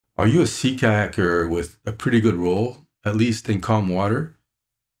Are you a sea kayaker with a pretty good roll, at least in calm water?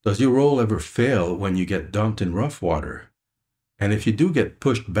 Does your roll ever fail when you get dumped in rough water? And if you do get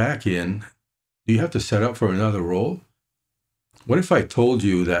pushed back in, do you have to set up for another roll? What if I told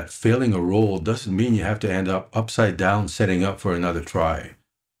you that failing a roll doesn't mean you have to end up upside down setting up for another try,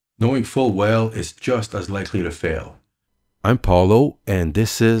 knowing full well it's just as likely to fail? I'm Paulo, and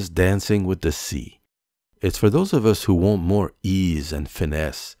this is Dancing with the Sea. It's for those of us who want more ease and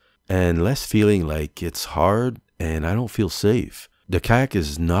finesse, and less feeling like it's hard and I don't feel safe. The kayak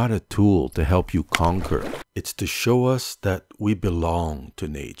is not a tool to help you conquer. It's to show us that we belong to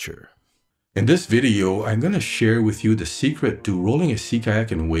nature. In this video, I'm going to share with you the secret to rolling a sea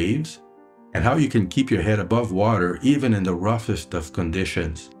kayak in waves and how you can keep your head above water even in the roughest of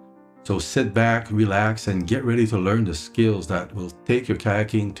conditions. So sit back, relax, and get ready to learn the skills that will take your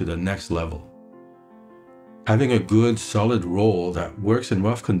kayaking to the next level. Having a good, solid roll that works in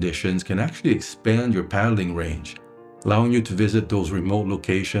rough conditions can actually expand your paddling range, allowing you to visit those remote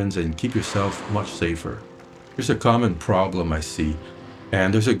locations and keep yourself much safer. Here's a common problem I see,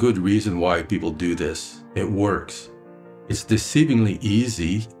 and there's a good reason why people do this. It works. It's deceivingly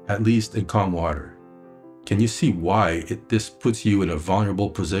easy, at least in calm water. Can you see why this puts you in a vulnerable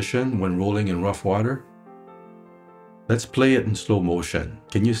position when rolling in rough water? Let's play it in slow motion.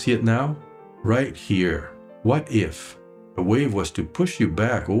 Can you see it now? Right here. What if a wave was to push you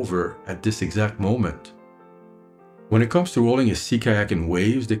back over at this exact moment? When it comes to rolling a sea kayak in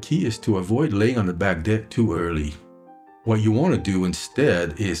waves, the key is to avoid laying on the back deck too early. What you want to do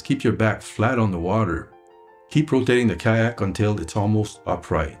instead is keep your back flat on the water. Keep rotating the kayak until it's almost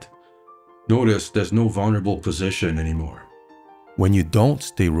upright. Notice there's no vulnerable position anymore. When you don't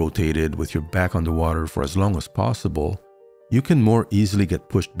stay rotated with your back on the water for as long as possible, you can more easily get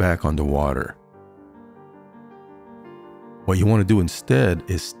pushed back on the water. What you want to do instead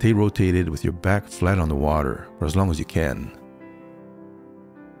is stay rotated with your back flat on the water for as long as you can.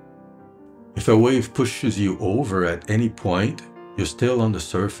 If a wave pushes you over at any point, you're still on the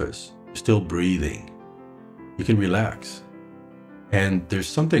surface, you're still breathing. You can relax. And there's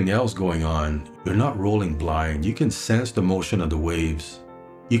something else going on. You're not rolling blind. You can sense the motion of the waves.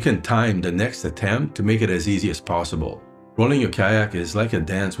 You can time the next attempt to make it as easy as possible. Rolling your kayak is like a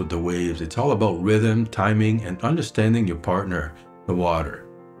dance with the waves. It's all about rhythm, timing, and understanding your partner, the water.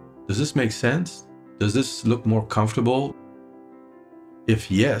 Does this make sense? Does this look more comfortable? If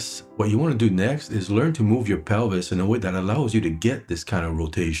yes, what you want to do next is learn to move your pelvis in a way that allows you to get this kind of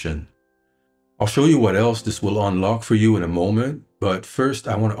rotation. I'll show you what else this will unlock for you in a moment, but first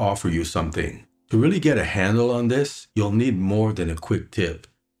I want to offer you something. To really get a handle on this, you'll need more than a quick tip.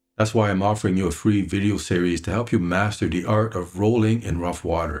 That's why I'm offering you a free video series to help you master the art of rolling in rough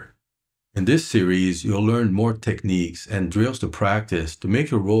water. In this series, you'll learn more techniques and drills to practice to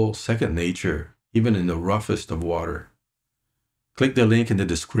make your roll second nature, even in the roughest of water. Click the link in the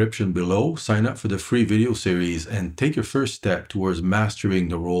description below, sign up for the free video series, and take your first step towards mastering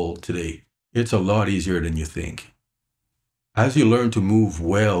the roll today. It's a lot easier than you think. As you learn to move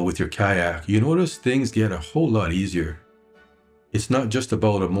well with your kayak, you notice things get a whole lot easier. It's not just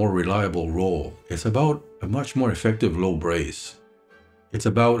about a more reliable roll, it's about a much more effective low brace. It's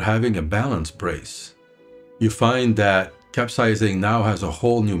about having a balanced brace. You find that capsizing now has a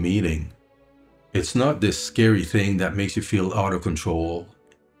whole new meaning. It's not this scary thing that makes you feel out of control.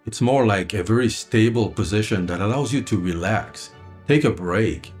 It's more like a very stable position that allows you to relax, take a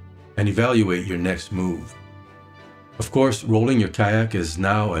break, and evaluate your next move. Of course, rolling your kayak is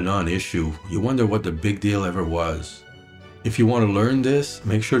now a non-issue. You wonder what the big deal ever was. If you want to learn this,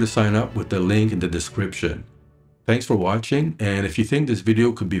 make sure to sign up with the link in the description. Thanks for watching, and if you think this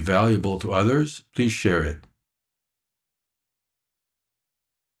video could be valuable to others, please share it.